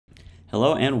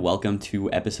Hello and welcome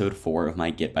to episode 4 of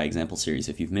my Git By Example series.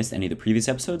 If you've missed any of the previous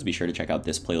episodes, be sure to check out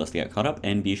this playlist to get caught up,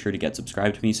 and be sure to get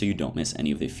subscribed to me so you don't miss any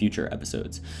of the future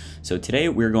episodes. So today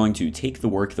we're going to take the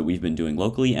work that we've been doing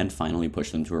locally and finally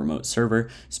push them to a remote server,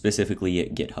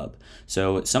 specifically Github.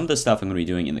 So some of the stuff I'm going to be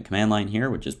doing in the command line here,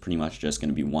 which is pretty much just going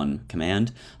to be one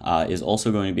command, is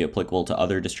also going to be applicable to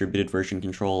other distributed version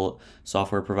control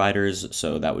software providers.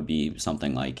 So that would be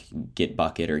something like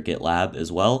Gitbucket or GitLab as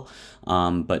well.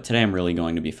 But today I'm really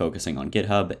going to be focusing on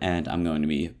GitHub, and I'm going to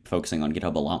be focusing on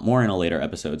GitHub a lot more in a later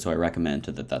episode, so I recommend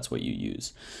that that's what you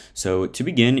use. So to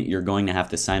begin, you're going to have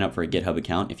to sign up for a GitHub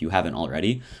account if you haven't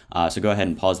already. So go ahead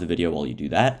and pause the video while you do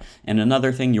that. And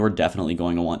another thing you're definitely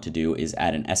going to want to do is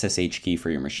add an SSH key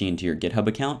for your machine to your GitHub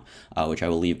account, which I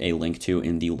will leave a link to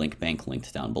in the link bank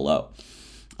linked down below.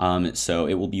 So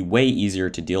it will be way easier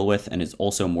to deal with, and it's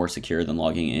also more secure than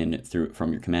logging in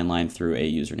from your command line through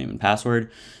a username and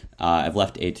password. I've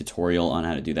left a tutorial on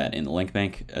how to do that in the link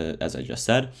bank, as I just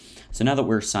said. So now that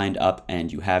we're signed up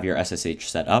and you have your SSH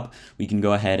set up, we can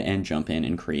go ahead and jump in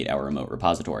and create our remote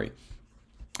repository.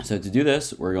 So to do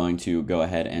this, we're going to go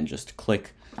ahead and just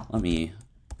click. Let me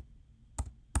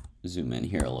zoom in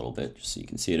here a little bit just so you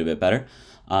can see it a bit better.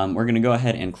 We're going to go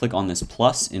ahead and click on this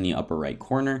plus in the upper right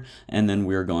corner, and then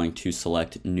we're going to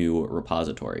select new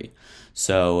repository.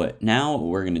 So now what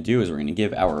we're going to do is we're going to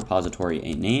give our repository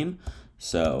a name.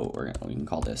 So we can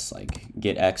call this like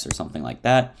GitX or something like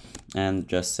that, and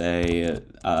just say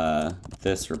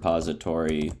this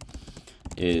repository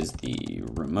is the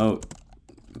remote,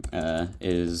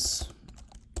 is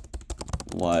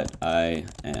what I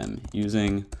am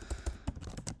using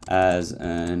as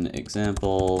an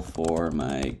example for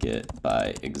my Git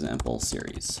By Example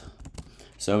series.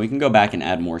 So we can go back and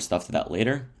add more stuff to that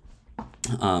later.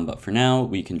 But for now,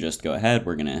 we can just go ahead.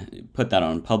 We're going to put that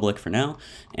on public for now.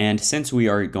 And since we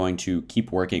are going to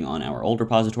keep working on our old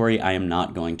repository, I am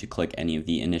not going to click any of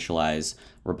the initialize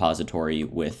repository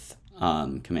with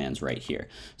commands right here.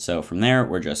 So from there,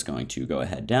 we're just going to go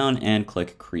ahead down and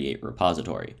click create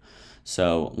repository.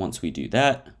 So once we do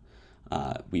that,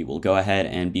 we will go ahead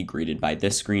and be greeted by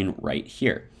this screen right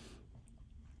here.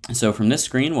 So from this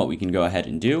screen, what we can go ahead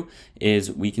and do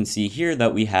is we can see here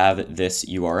that we have this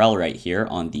URL right here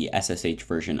on the SSH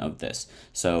version of this.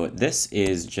 So this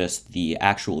is just the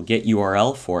actual Git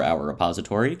URL for our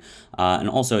repository. And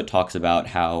also it talks about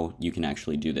how you can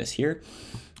actually do this here.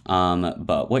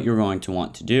 But what you're going to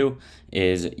want to do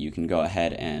is you can go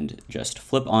ahead and just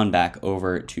flip on back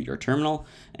over to your terminal.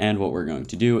 And what we're going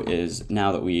to do is,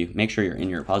 now that we make sure you're in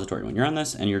your repository when you're on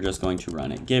this, and you're just going to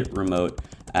run a git remote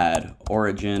add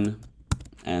origin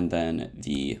and then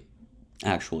the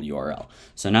actual URL.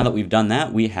 So now that we've done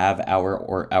that, we have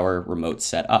our remote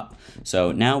set up.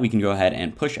 So now we can go ahead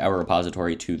and push our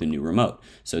repository to the new remote.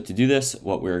 So to do this,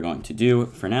 what we're going to do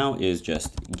for now is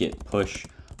just git push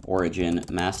origin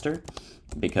master,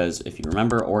 because if you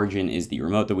remember, origin is the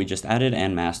remote that we just added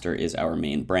and master is our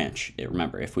main branch.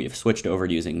 Remember, if we have switched over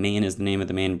to using main as the name of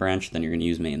the main branch, then you're going to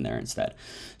use main there instead.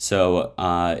 So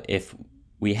if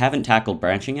we haven't tackled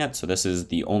branching yet, so this is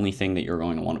the only thing that you're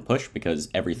going to want to push because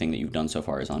everything that you've done so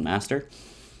far is on master.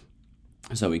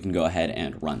 So we can go ahead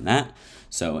and run that.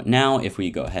 So now if we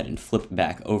go ahead and flip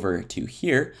back over to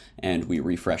here and we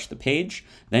refresh the page,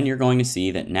 then you're going to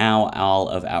see that now all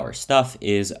of our stuff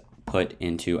is put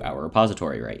into our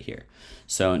repository right here.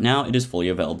 So now it is fully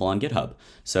available on GitHub.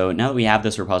 So now that we have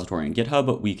this repository in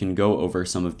GitHub, we can go over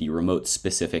some of the remote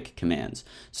specific commands.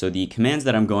 So the commands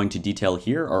that I'm going to detail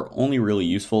here are only really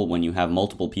useful when you have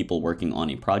multiple people working on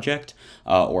a project,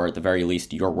 or at the very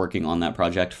least, you're working on that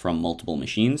project from multiple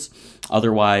machines.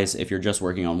 Otherwise, if you're just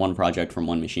working on one project from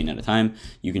one machine at a time,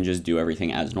 you can just do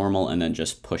everything as normal and then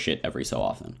just push it every so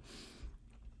often.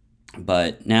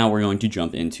 But now we're going to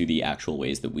jump into the actual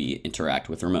ways that we interact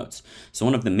with remotes. So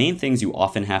one of the main things you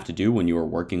often have to do when you are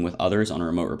working with others on a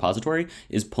remote repository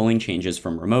is pulling changes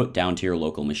from remote down to your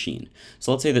local machine.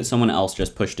 So let's say that someone else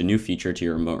just pushed a new feature to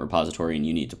your remote repository and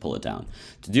you need to pull it down.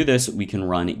 To do this, we can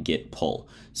run git pull.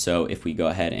 So if we go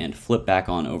ahead and flip back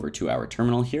on over to our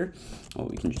terminal here, what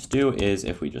we can just do is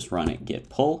if we just run git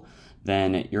pull,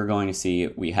 then you're going to see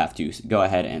we have to go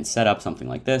ahead and set up something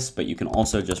like this, but you can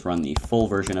also just run the full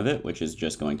version of it, which is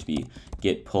just going to be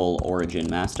git pull origin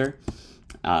master,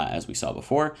 as we saw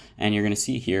before. And you're going to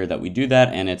see here that we do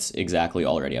that, and it's exactly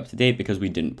already up to date because we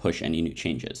didn't push any new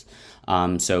changes.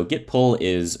 So git pull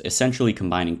is essentially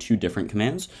combining two different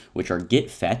commands, which are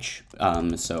git fetch.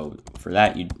 So for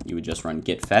that, you would just run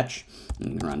git fetch,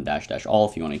 and you can run -- all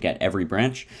if you want to get every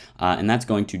branch. And that's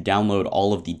going to download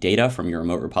all of the data from your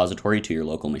remote repository to your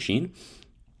local machine.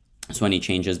 So any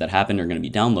changes that happen are going to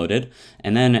be downloaded.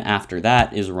 And then after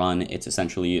that is run, it's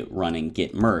essentially running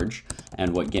git merge.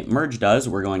 And what git merge does,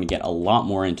 we're going to get a lot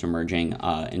more into merging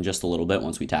in just a little bit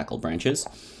once we tackle branches.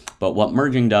 But what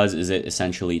merging does is it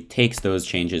essentially takes those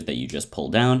changes that you just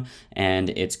pulled down, and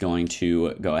it's going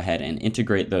to go ahead and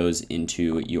integrate those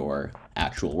into your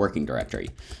actual working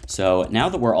directory. So now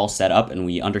that we're all set up and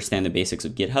we understand the basics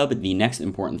of GitHub, the next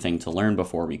important thing to learn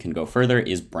before we can go further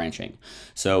is branching.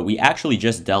 So we actually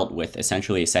just dealt with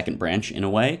essentially a second branch in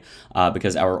a way,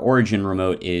 because our origin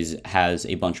remote has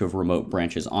a bunch of remote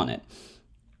branches on it.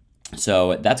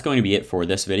 So that's going to be it for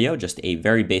this video, just a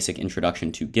very basic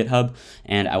introduction to GitHub,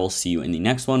 and I will see you in the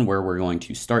next one where we're going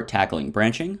to start tackling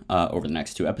branching over the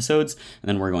next 2 episodes, and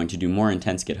then we're going to do more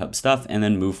intense GitHub stuff and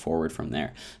then move forward from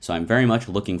there. So I'm very much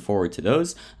looking forward to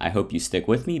those. I hope you stick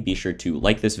with me. Be sure to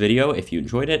like this video if you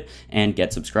enjoyed it and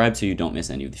get subscribed so you don't miss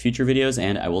any of the future videos,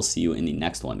 and I will see you in the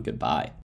next one. Goodbye.